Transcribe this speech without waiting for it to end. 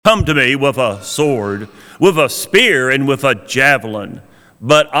Come to me with a sword, with a spear, and with a javelin.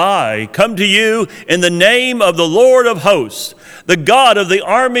 But I come to you in the name of the Lord of hosts, the God of the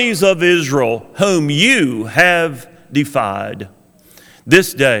armies of Israel, whom you have defied.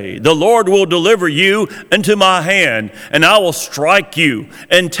 This day the Lord will deliver you into my hand, and I will strike you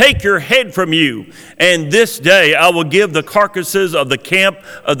and take your head from you. And this day I will give the carcasses of the camp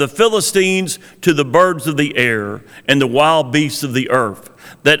of the Philistines to the birds of the air and the wild beasts of the earth,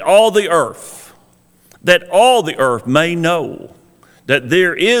 that all the earth may know that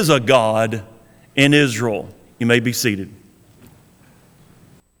there is a God in Israel. You may be seated.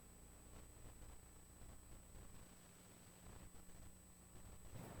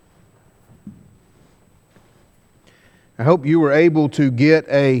 I hope you were able to get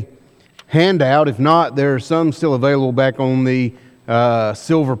a handout. If not, there are some still available back on the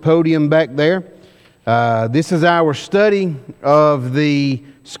silver podium back there. This is our study of the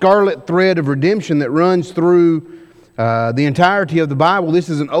scarlet thread of redemption that runs through the entirety of the Bible. This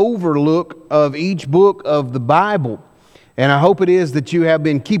is an overlook of each book of the Bible. And I hope it is that you have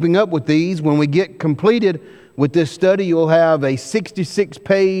been keeping up with these. When we get completed with this study, you'll have a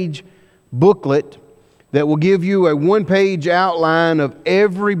 66-page booklet that will give you a one-page outline of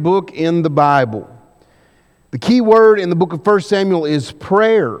every book in the Bible. The key word in the book of 1 Samuel is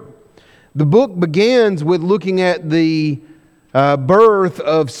prayer. The book begins with looking at the birth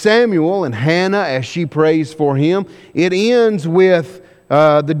of Samuel and Hannah as she prays for him. It ends with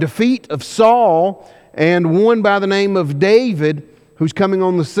the defeat of Saul and one by the name of David who's coming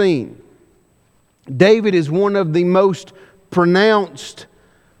on the scene. David is one of the most pronounced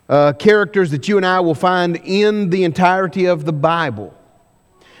characters that you and I will find in the entirety of the Bible.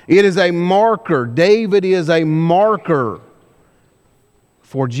 It is a marker. David is a marker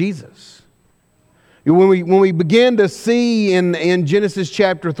for Jesus. When we begin to see in Genesis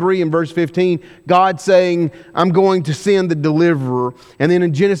chapter 3 and verse 15, God saying, I'm going to send the deliverer. And then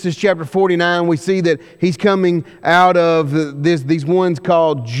in Genesis chapter 49, we see that He's coming out of these ones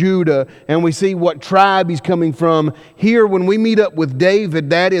called Judah. And we see what tribe He's coming from. Here, when we meet up with David,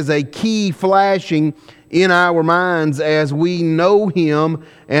 that is a key flashing in our minds as we know Him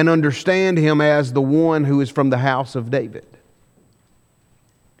and understand Him as the one who is from the house of David.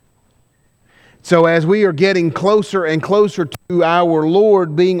 So as we are getting closer and closer to our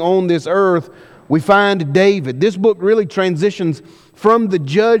Lord being on this earth, we find David. This book really transitions from the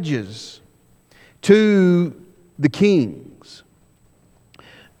judges to the kings.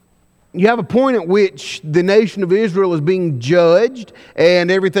 You have a point at which the nation of Israel is being judged and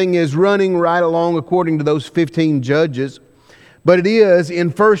everything is running right along according to those 15 judges. But it is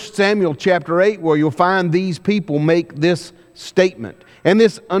in 1 Samuel chapter 8 where you'll find these people make this statement. And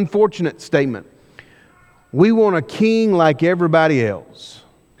this unfortunate statement: we want a king like everybody else.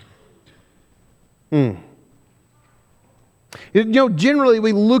 You know, generally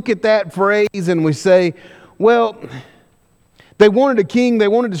we look at that phrase and we say, well, they wanted a king, they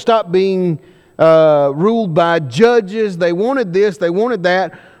wanted to stop being ruled by judges, they wanted this, they wanted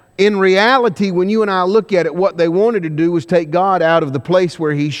that. In reality, when you and I look at it, what they wanted to do was take God out of the place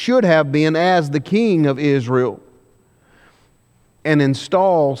where He should have been as the king of Israel and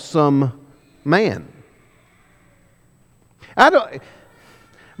install some man.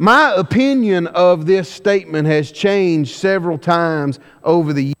 My opinion of this statement has changed several times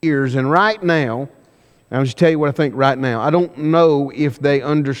over the years, and right now, I'll just tell you what I think right now. I don't know if they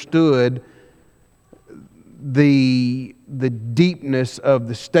understood the deepness of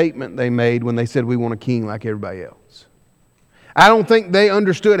the statement they made when they said we want a king like everybody else. I don't think they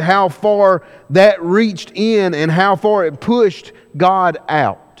understood how far that reached in and how far it pushed God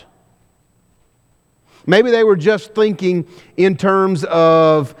out. Maybe they were just thinking in terms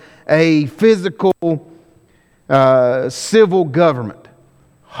of a physical, civil government.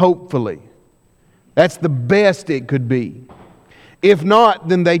 Hopefully. That's the best it could be. If not,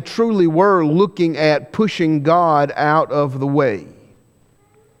 then they truly were looking at pushing God out of the way.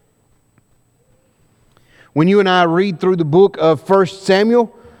 When you and I read through the book of 1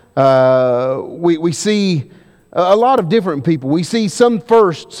 Samuel, we see a lot of different people. We see some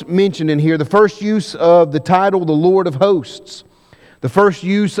firsts mentioned in here. The first use of the title, the Lord of Hosts. The first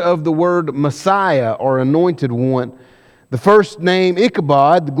use of the word Messiah or Anointed One. The first name,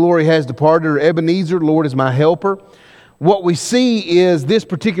 Ichabod, the glory has departed, or Ebenezer, Lord is my helper. What we see is this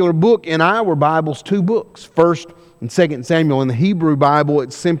particular book in our Bibles, two books, 1st and 2nd Samuel. In the Hebrew Bible,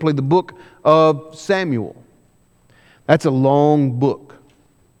 it's simply the book of Samuel. That's a long book.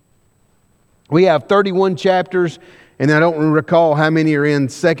 We have 31 chapters, and I don't recall how many are in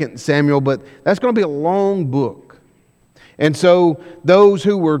 2nd Samuel, but that's going to be a long book. And so those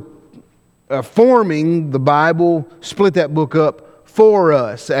who were forming the Bible split that book up for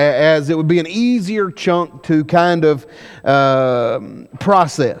us, as it would be an easier chunk to kind of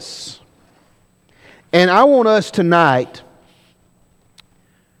process. And I want us tonight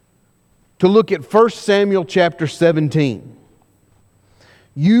to look at 1 Samuel chapter 17.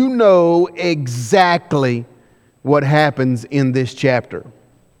 You know exactly what happens in this chapter.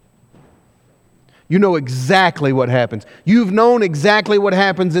 You know exactly what happens. You've known exactly what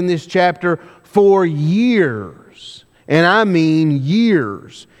happens in this chapter for years. And I mean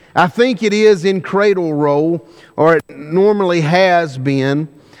years. I think it is in Cradle Roll, or it normally has been,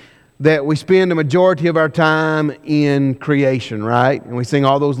 that we spend a majority of our time in creation, right? And we sing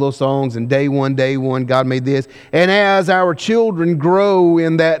all those little songs, and day one, God made this. And as our children grow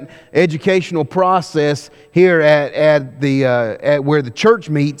in that educational process here at where the church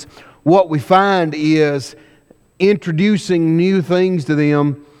meets, what we find is introducing new things to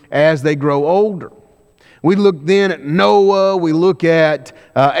them as they grow older. We look then at Noah, we look at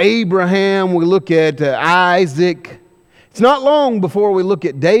Abraham, we look at Isaac. It's not long before we look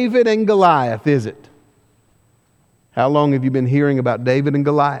at David and Goliath, is it? How long have you been hearing about David and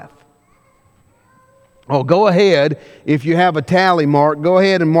Goliath? Oh, go ahead, if you have a tally mark, go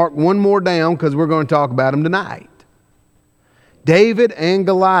ahead and mark one more down, because we're going to talk about them tonight. David and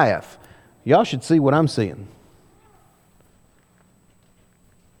Goliath. Y'all should see what I'm seeing.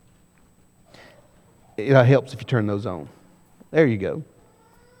 It helps if you turn those on. There you go.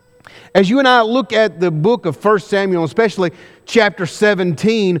 As you and I look at the book of 1 Samuel, especially chapter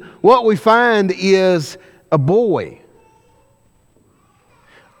 17, what we find is a boy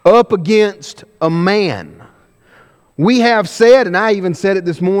up against a man. We have said, and I even said it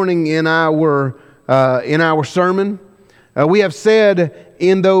this morning in our sermon, we have said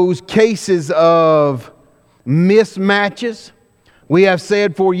in those cases of mismatches, we have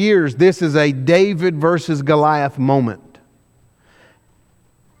said for years, this is a David versus Goliath moment.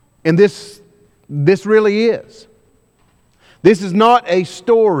 And this really is. This is not a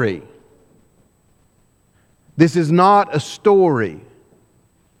story. This is not a story.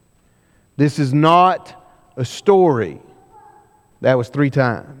 This is not a story. That was 3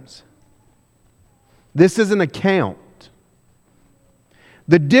 times. This is an account.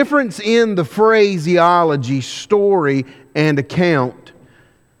 The difference in the phraseology, story and account,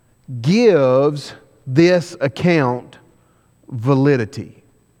 gives this account validity.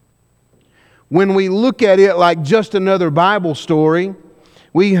 When we look at it like just another Bible story,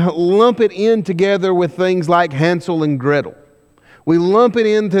 we lump it in together with things like Hansel and Gretel. We lump it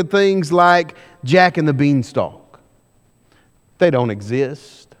into things like Jack and the Beanstalk. They don't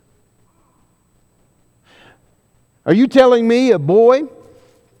exist. Are you telling me a boy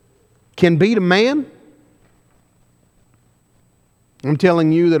can beat a man? I'm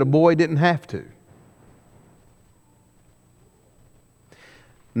telling you that a boy didn't have to.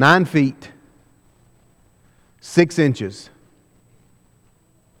 9 feet. 6 inches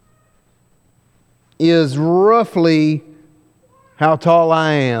is roughly how tall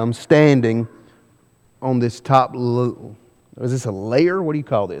I am standing on this top. Is this a layer? What do you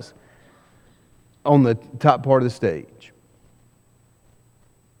call this? On the top part of the stage.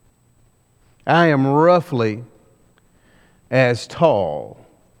 I am roughly as tall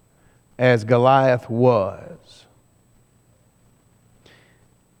as Goliath was.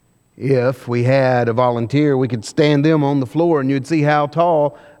 If we had a volunteer, we could stand them on the floor and you'd see how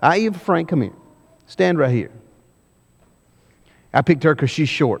tall. Frank, come here. Stand right here. I picked her because she's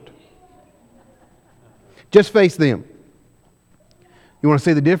short. Just face them. You want to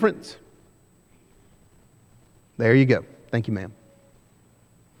see the difference? There you go. Thank you, ma'am.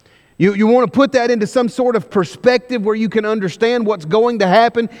 You want to put that into some sort of perspective where you can understand what's going to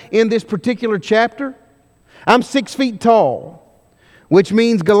happen in this particular chapter? I'm 6 feet tall, which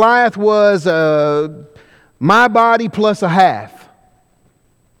means Goliath was my body plus a half.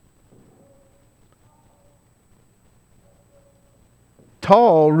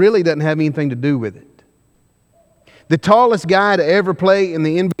 Tall really doesn't have anything to do with it. The tallest guy to ever play in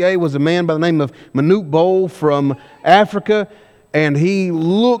the NBA was a man by the name of Manute Bol from Africa, and he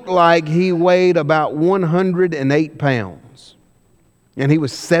looked like he weighed about 108 pounds. And he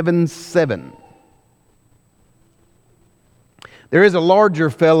was 7'7". There is a larger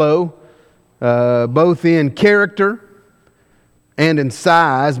fellow, both in character and in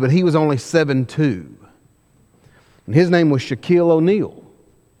size, but he was only 7'2". And his name was Shaquille O'Neal.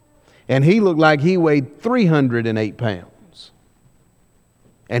 And he looked like he weighed 308 pounds.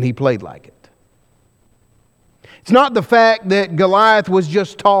 And he played like it. It's not the fact that Goliath was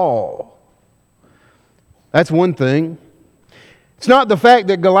just tall. That's one thing. It's not the fact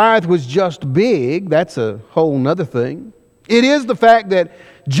that Goliath was just big. That's a whole nother thing. It is the fact that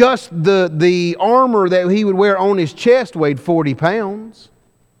just the armor that he would wear on his chest weighed 40 pounds.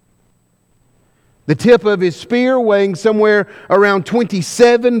 The tip of his spear weighing somewhere around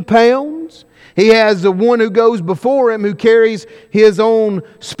 27 pounds. He has the one who goes before him who carries his own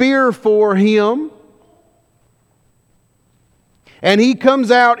spear for him. And he comes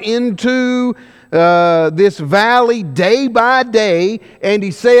out into this valley day by day, and he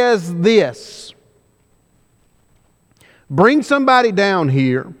says this: bring somebody down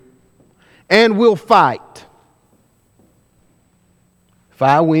here and we'll fight. If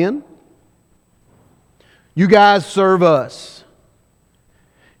I win, you guys serve us.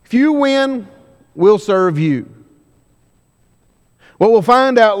 If you win, we'll serve you. What we'll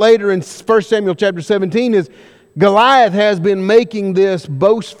find out later in 1 Samuel chapter 17 is Goliath has been making this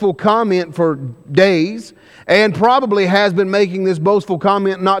boastful comment for days, and probably has been making this boastful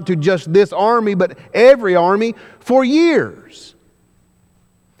comment not to just this army, but every army for years.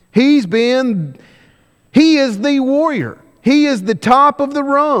 He is the warrior. He is the top of the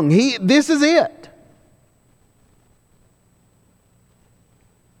rung. This is it.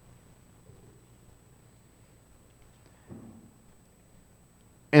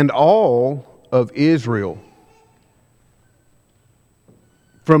 And all of Israel,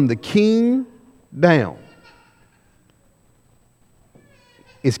 from the king down,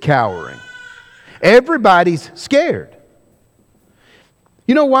 is cowering. Everybody's scared.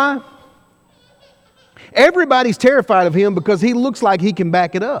 You know why? Everybody's terrified of him because he looks like he can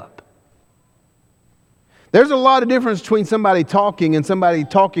back it up. There's a lot of difference between somebody talking and somebody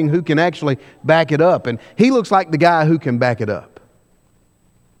talking who can actually back it up. And he looks like the guy who can back it up.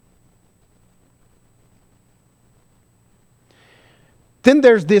 Then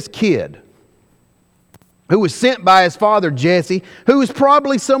there's this kid who was sent by his father Jesse, who was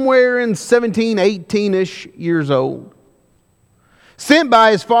probably somewhere in 17, 18-ish years old. Sent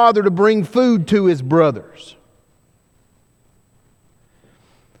by his father to bring food to his brothers.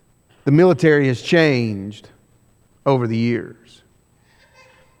 The military has changed over the years.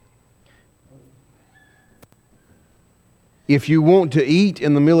 If you want to eat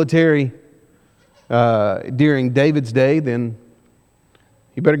in the military during David's day, then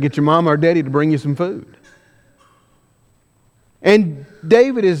you better get your mama or daddy to bring you some food. And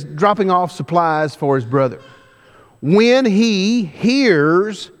David is dropping off supplies for his brother. When he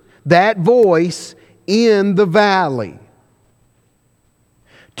hears that voice in the valley,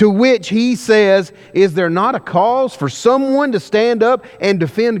 to which he says, is there not a cause for someone to stand up and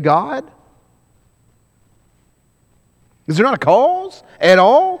defend God? Is there not a cause at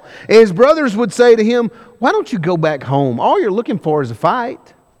all? His brothers would say to him, why don't you go back home? All you're looking for is a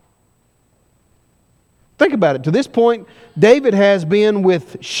fight. Think about it. To this point, David has been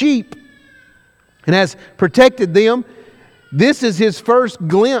with sheep and has protected them. This is his first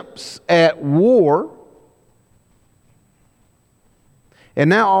glimpse at war. And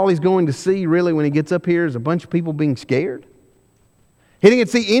now all he's going to see really when he gets up here is a bunch of people being scared. He didn't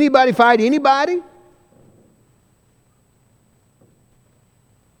get to see anybody fight anybody.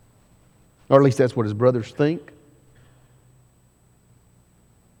 Or at least that's what his brothers think.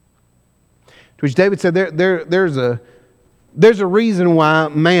 To which David said, there's a reason why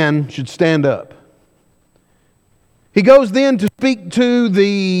man should stand up. He goes then to speak to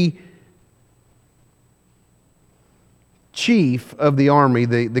the chief of the army,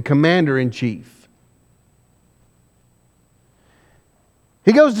 the commander-in-chief.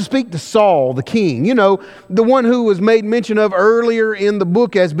 He goes to speak to Saul, the king. You know, the one who was made mention of earlier in the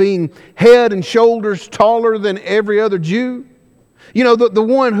book as being head and shoulders taller than every other Jew. You know, the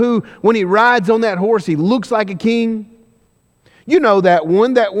one who, when he rides on that horse, he looks like a king. You know that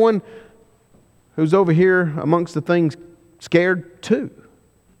one who's over here amongst the things scared too.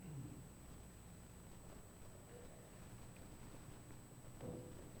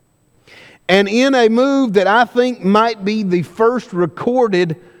 And in a move that I think might be the first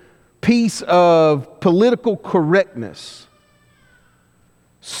recorded piece of political correctness,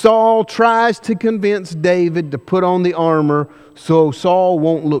 Saul tries to convince David to put on the armor so Saul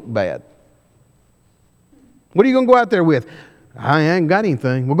won't look bad. What are you going to go out there with? I ain't got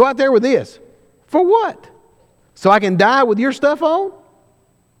anything. Well, go out there with this. For what? So I can die with your stuff on?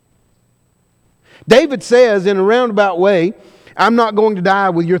 David says in a roundabout way, I'm not going to die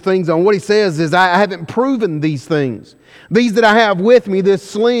with your things on. What he says is, I haven't proven these things. These that I have with me, this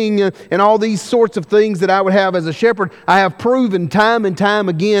sling and all these sorts of things that I would have as a shepherd, I have proven time and time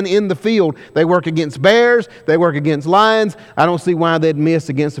again in the field. They work against bears. They work against lions. I don't see why they'd miss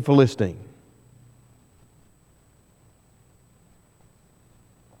against a Philistine.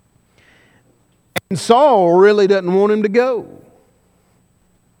 Saul really doesn't want him to go.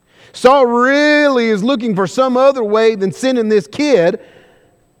 Saul really is looking for some other way than sending this kid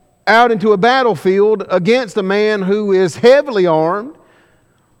out into a battlefield against a man who is heavily armed,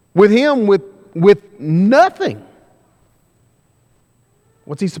 with him with nothing.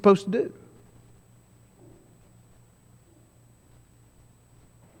 What's he supposed to do?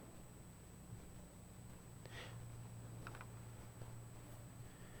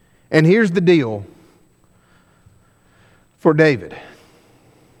 And here's the deal for David.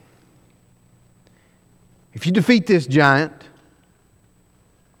 If you defeat this giant,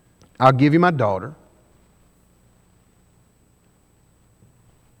 I'll give you my daughter,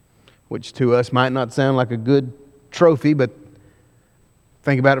 which to us might not sound like a good trophy, but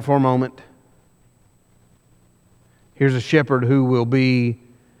think about it for a moment. Here's a shepherd who will be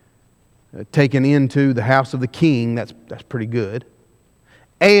taken into the house of the king. That's pretty good.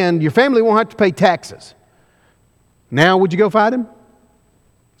 And your family won't have to pay taxes. Now, would you go fight him?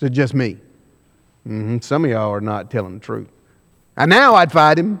 Is it just me? Some of y'all are not telling the truth. And now I'd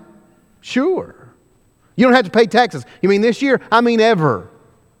fight him. Sure. You don't have to pay taxes. You mean this year? I mean ever.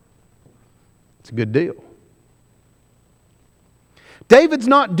 It's a good deal. David's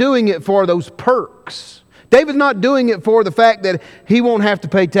not doing it for those perks. David's not doing it for the fact that he won't have to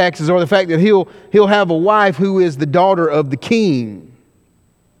pay taxes or the fact that he'll have a wife who is the daughter of the king.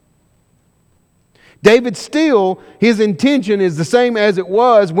 David still, his intention is the same as it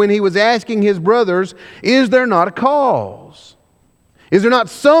was when he was asking his brothers, is there not a cause? Is there not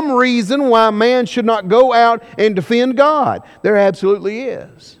some reason why man should not go out and defend God? There absolutely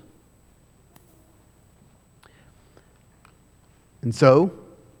is. And so,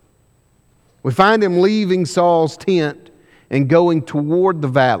 we find him leaving Saul's tent and going toward the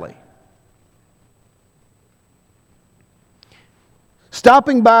valley.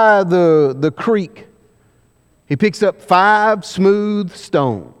 Stopping by the creek, he picks up 5 smooth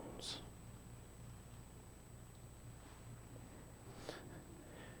stones.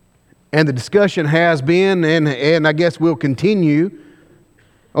 And the discussion has been, and I guess will continue,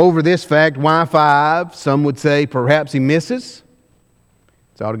 over this fact, why 5? Some would say perhaps he misses.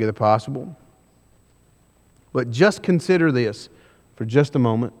 It's altogether possible. But just consider this for just a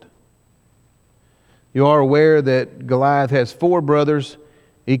moment. You are aware that Goliath has 4 brothers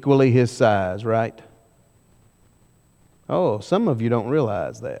equally his size, right? Oh, some of you don't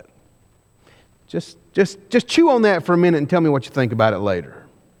realize that. Just chew on that for a minute and tell me what you think about it later.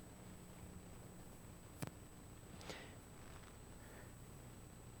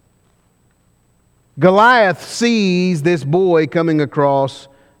 Goliath sees this boy coming across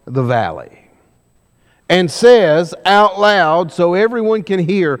the valley and says out loud so everyone can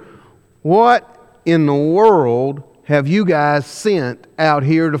hear, "What in the world have you guys sent out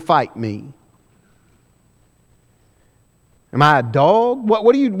here to fight me? Am I a dog?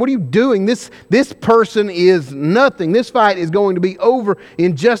 What are you doing? This person is nothing. This fight is going to be over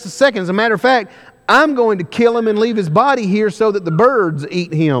in just a second. As a matter of fact, I'm going to kill him and leave his body here so that the birds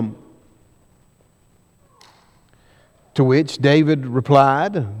eat him." To which David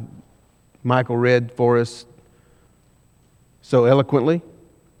replied, Michael read for us so eloquently,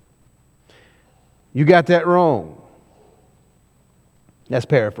 "You got that wrong." That's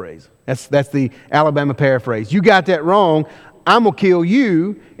paraphrase. That's the Alabama paraphrase. "You got that wrong. I'm going to kill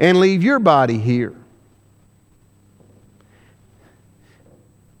you and leave your body here."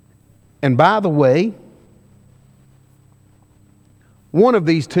 And by the way, one of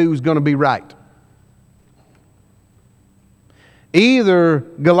these two is going to be right. Either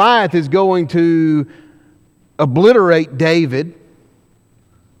Goliath is going to obliterate David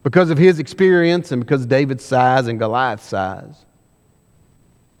because of his experience and because of David's size and Goliath's size,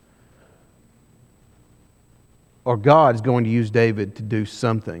 or God is going to use David to do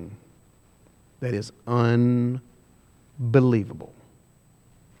something that is unbelievable.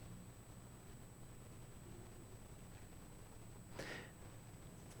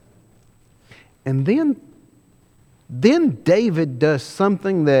 And then David does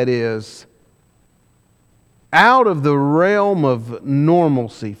something that is out of the realm of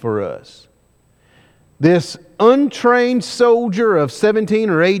normalcy for us. This untrained soldier of 17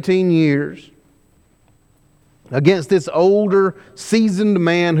 or 18 years against this older, seasoned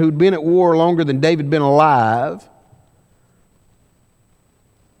man who'd been at war longer than David had been alive,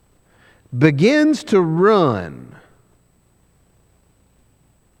 begins to run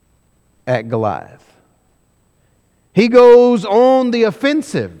at Goliath. He goes on the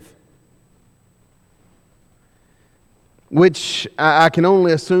offensive, which I can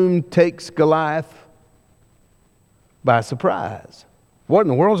only assume takes Goliath by surprise. What in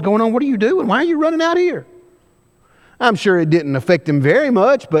the world's going on? What are you doing? Why are you running out here? I'm sure it didn't affect him very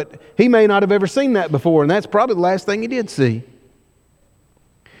much, but he may not have ever seen that before, and that's probably the last thing he did see.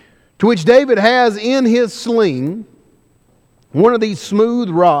 To which David has in his sling one of these smooth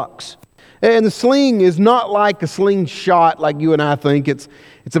rocks. And the sling is not like a slingshot like you and I think. It's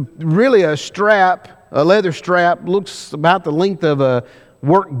really a strap, a leather strap, looks about the length of a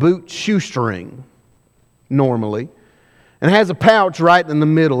work boot shoestring normally. And it has a pouch right in the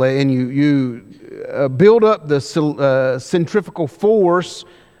middle, and you build up the centrifugal force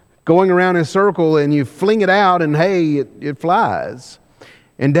going around in a circle, and you fling it out, and hey, it flies.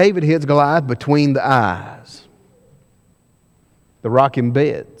 And David hits Goliath between the eyes. The rock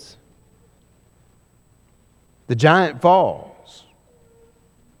embeds. The giant falls.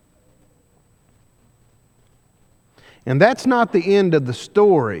 And that's not the end of the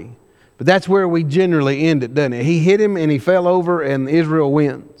story, but that's where we generally end it, doesn't it? He hit him and he fell over and Israel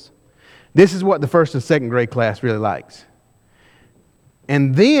wins. This is what the first and second grade class really likes.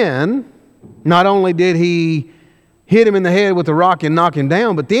 And then, not only did he hit him in the head with the rock and knock him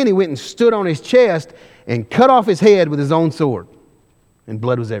down, but then he went and stood on his chest and cut off his head with his own sword. And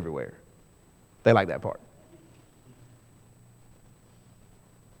blood was everywhere. They like that part.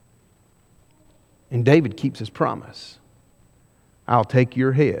 And David keeps his promise. I'll take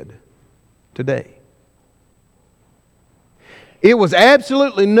your head today. It was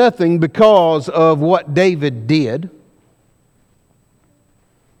absolutely nothing because of what David did.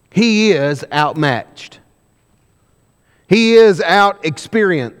 He is outmatched. He is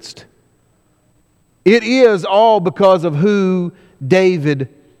out-experienced. It is all because of who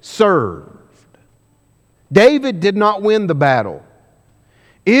David served. David did not win the battle.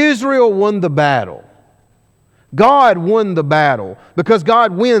 Israel won the battle. God won the battle because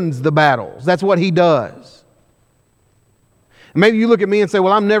God wins the battles. That's what He does. Maybe you look at me and say,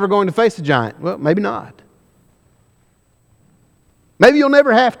 well, I'm never going to face a giant. Well, maybe not. Maybe you'll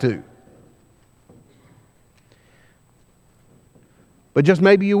never have to. But just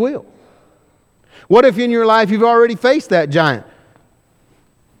maybe you will. What if in your life you've already faced that giant?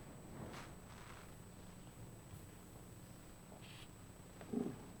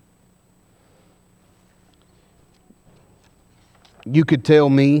 You could tell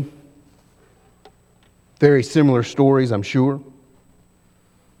me very similar stories, I'm sure.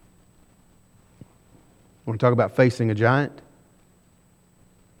 Want to talk about facing a giant?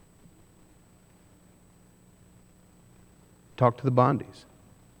 Talk to the Bondys.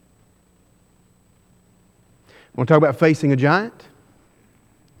 Want to talk about facing a giant?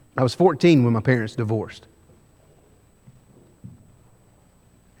 I was 14 when my parents divorced.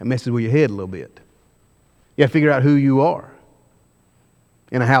 That messes with your head a little bit. You got to figure out who you are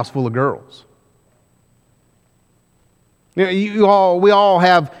in a house full of girls. You know, we all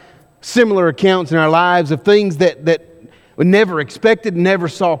have similar accounts in our lives of things that we never expected, never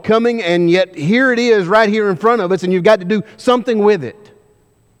saw coming, and yet here it is right here in front of us, and you've got to do something with it.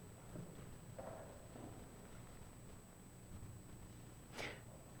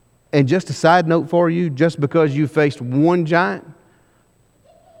 And just a side note for you, just because you faced one giant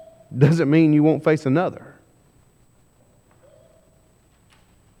doesn't mean you won't face another.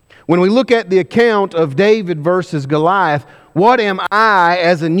 When we look at the account of David versus Goliath, what am I,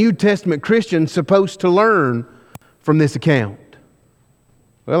 as a New Testament Christian, supposed to learn from this account?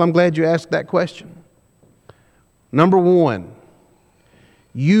 Well, I'm glad you asked that question. Number one,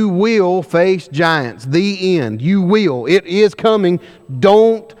 you will face giants. The end. You will. It is coming.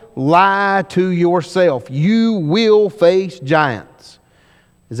 Don't lie to yourself. You will face giants.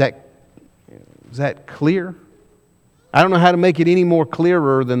 Is that clear? I don't know how to make it any more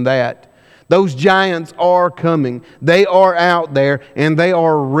clearer than that. Those giants are coming. They are out there, and they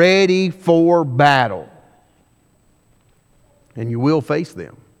are ready for battle. And you will face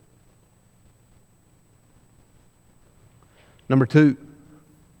them. Number two,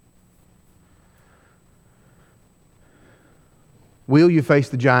 will you face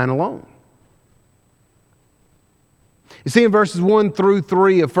the giant alone? You see, in verses 1 through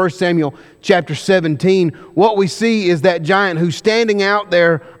 3 of 1 Samuel chapter 17, what we see is that giant who's standing out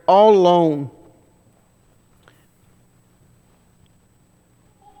there all alone.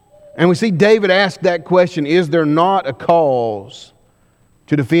 And we see David ask that question, is there not a cause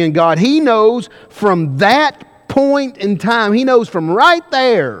to defend God? He knows from that point in time, he knows from right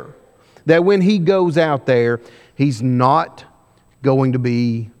there that when he goes out there, he's not going to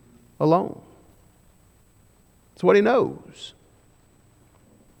be alone. That's what he knows.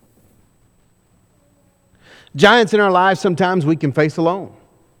 Giants in our lives sometimes we can face alone.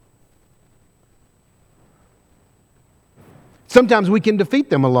 Sometimes we can defeat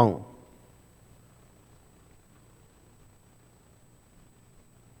them alone.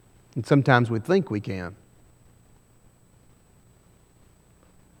 And sometimes we think we can,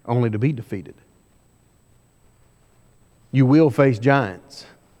 only to be defeated. You will face giants.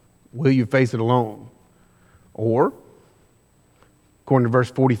 Will you face it alone? Or, according to verse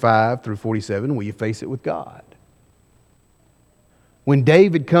 45 through 47, will you face it with God? When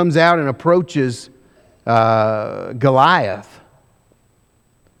David comes out and approaches Goliath,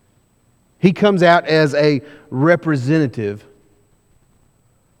 he comes out as a representative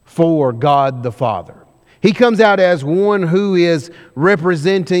for God the Father. He comes out as one who is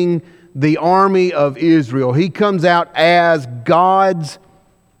representing the army of Israel. He comes out as God's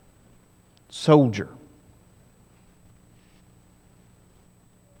soldier.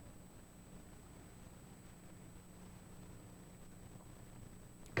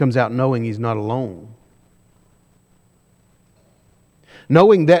 Comes out knowing he's not alone.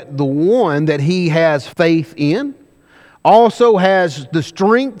 Knowing that the one that he has faith in also has the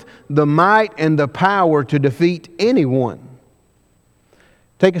strength, the might, and the power to defeat anyone.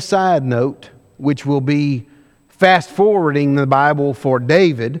 Take a side note, which will be fast-forwarding the Bible for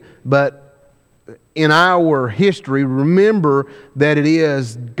David, but in our history, remember that it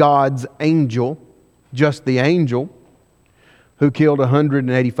is God's angel, just the angel, who killed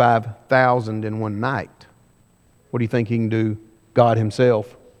 185,000 in one night. What do you think he can do, God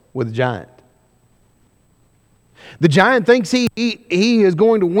himself, with a giant? The giant thinks he is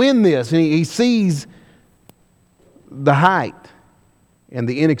going to win this, and he sees the height and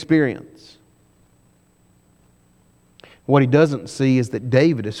the inexperience. What he doesn't see is that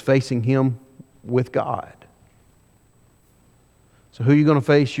David is facing him with God. So who are you going to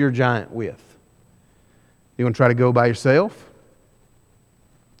face your giant with? You going to try to go by yourself?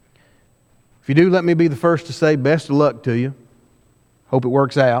 If you do, let me be the first to say best of luck to you. Hope it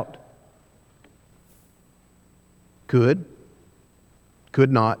works out. Could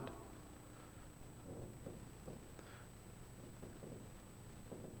not.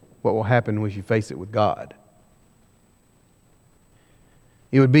 What will happen when you face it with God?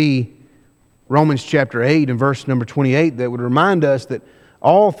 It would be Romans chapter 8 and verse number 28 that would remind us that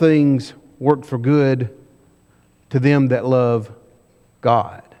all things work for good to them that love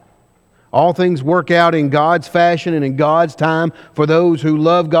God. All things work out in God's fashion and in God's time for those who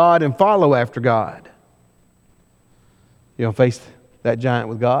love God and follow after God. You know, face that giant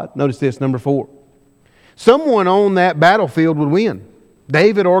with God. Notice this, number 4. Someone on that battlefield would win.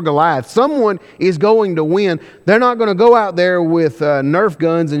 David or Goliath. Someone is going to win. They're not going to go out there with Nerf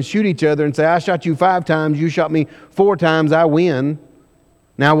guns and shoot each other and say, I shot you 5 times, you shot me 4 times, I win.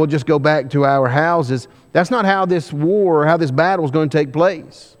 Now we'll just go back to our houses. That's not how this war, how this battle is going to take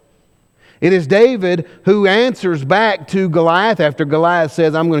place. It is David who answers back to Goliath after Goliath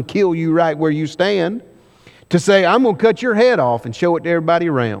says, I'm going to kill you right where you stand, to say, I'm going to cut your head off and show it to everybody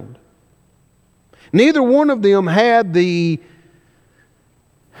around. Neither one of them had the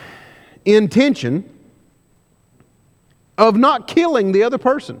intention of not killing the other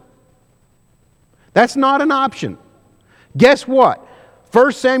person. That's not an option. Guess what?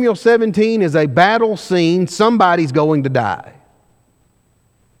 1 Samuel 17 is a battle scene. Somebody's going to die.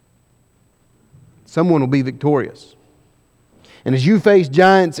 Someone will be victorious. And as you face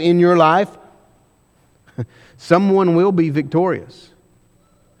giants in your life, someone will be victorious.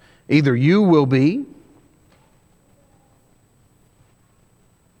 Either you will be,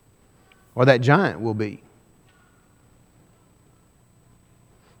 or that giant will be.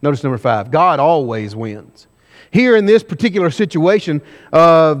 Notice number 5. God always wins. Here in this particular situation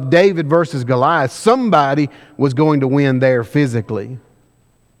of David versus Goliath, somebody was going to win there physically.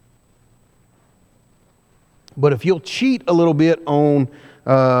 But if you'll cheat a little bit on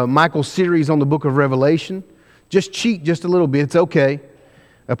Michael's series on the book of Revelation, just cheat just a little bit, it's okay.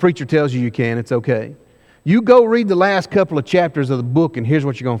 A preacher tells you can, it's okay. You go read the last couple of chapters of the book and here's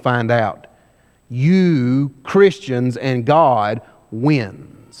what you're going to find out. You, Christians, and God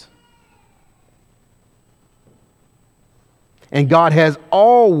wins. And God has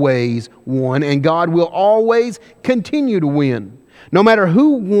always won, and God will always continue to win. No matter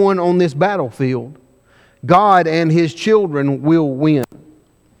who won on this battlefield, God and His children will win.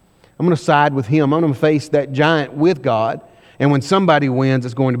 I'm going to side with Him. I'm going to face that giant with God. And when somebody wins,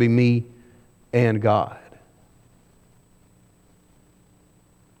 it's going to be me and God.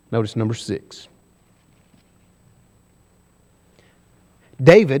 Notice number 6.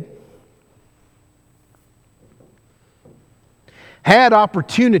 David had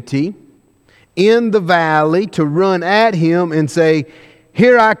opportunity in the valley to run at him and say,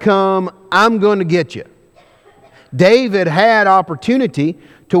 here I come, I'm going to get you. David had opportunity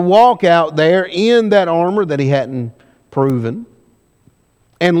to walk out there in that armor that he hadn't proven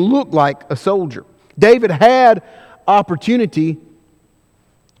and look like a soldier. David had opportunity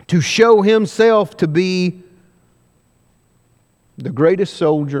to show himself to be the greatest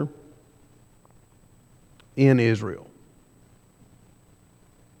soldier in Israel.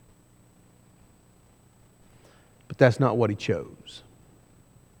 But that's not what he chose.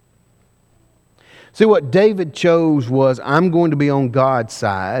 See, what David chose was, I'm going to be on God's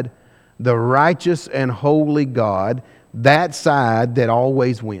side, the righteous and holy God, that side that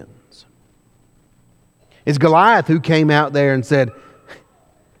always wins. It's Goliath who came out there and said,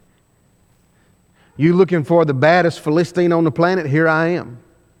 you looking for the baddest Philistine on the planet? Here I am.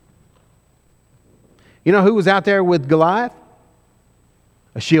 You know who was out there with Goliath?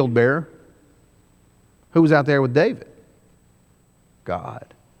 A shield bearer. Who was out there with David?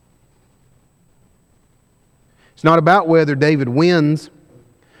 God. It's not about whether David wins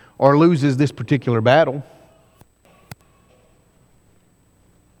or loses this particular battle.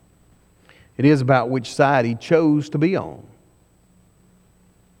 It is about which side he chose to be on.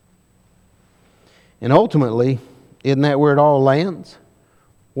 And ultimately, isn't that where it all lands?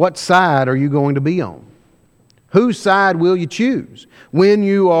 What side are you going to be on? Whose side will you choose? When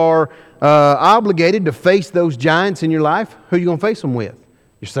you are obligated to face those giants in your life, who are you going to face them with?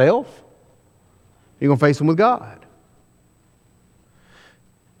 Yourself? You're going to face them with God.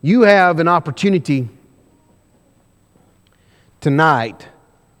 You have an opportunity tonight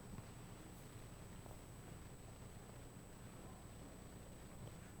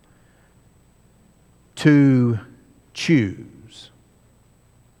to choose.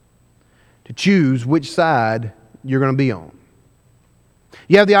 To choose which side you're going to be on.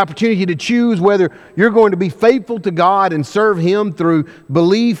 You have the opportunity to choose whether you're going to be faithful to God and serve Him through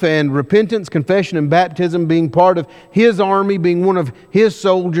belief and repentance, confession and baptism, being part of His army, being one of His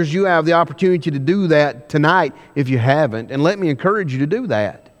soldiers. You have the opportunity to do that tonight if you haven't. And let me encourage you to do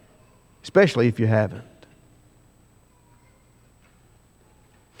that, especially if you haven't.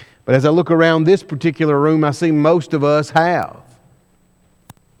 But as I look around this particular room, I see most of us have.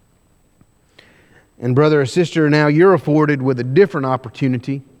 And brother or sister, now you're afforded with a different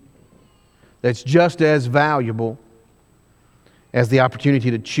opportunity that's just as valuable as the opportunity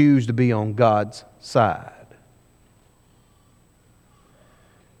to choose to be on God's side.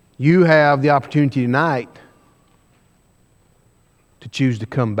 You have the opportunity tonight to choose to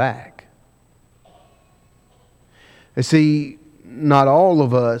come back. You see, not all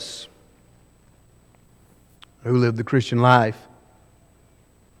of us who live the Christian life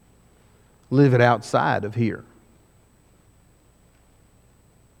live it outside of here.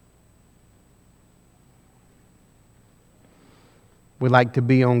 We like to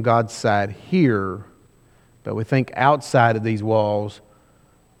be on God's side here, but we think outside of these walls,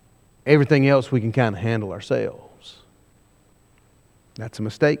 everything else we can kind of handle ourselves. That's a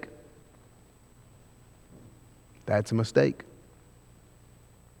mistake. That's a mistake.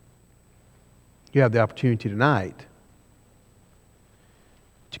 You have the opportunity tonight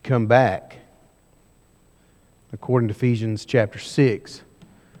to come back, according to Ephesians chapter 6,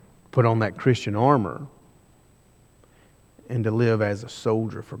 put on that Christian armor and to live as a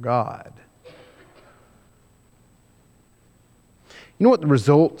soldier for God. You know what the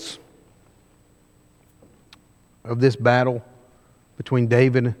results of this battle between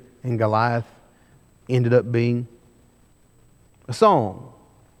David and Goliath ended up being? A song.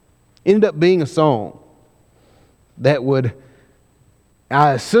 Ended up being a song that would,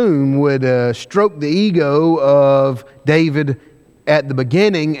 I assume, would stroke the ego of David at the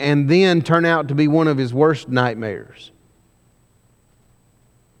beginning and then turn out to be one of his worst nightmares.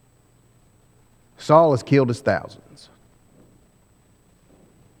 Saul has killed his thousands.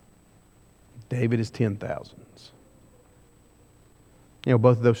 David is 10,000s. You know,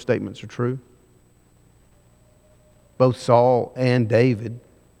 both of those statements are true. Both Saul and David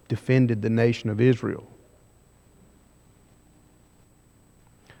defended the nation of Israel.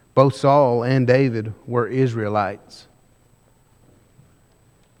 Both Saul and David were Israelites.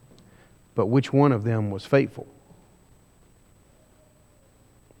 But which one of them was faithful?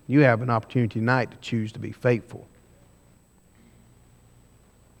 You have an opportunity tonight to choose to be faithful.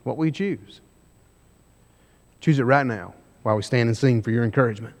 What will you choose? Choose it right now while we stand and sing for your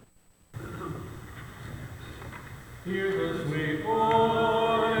encouragement.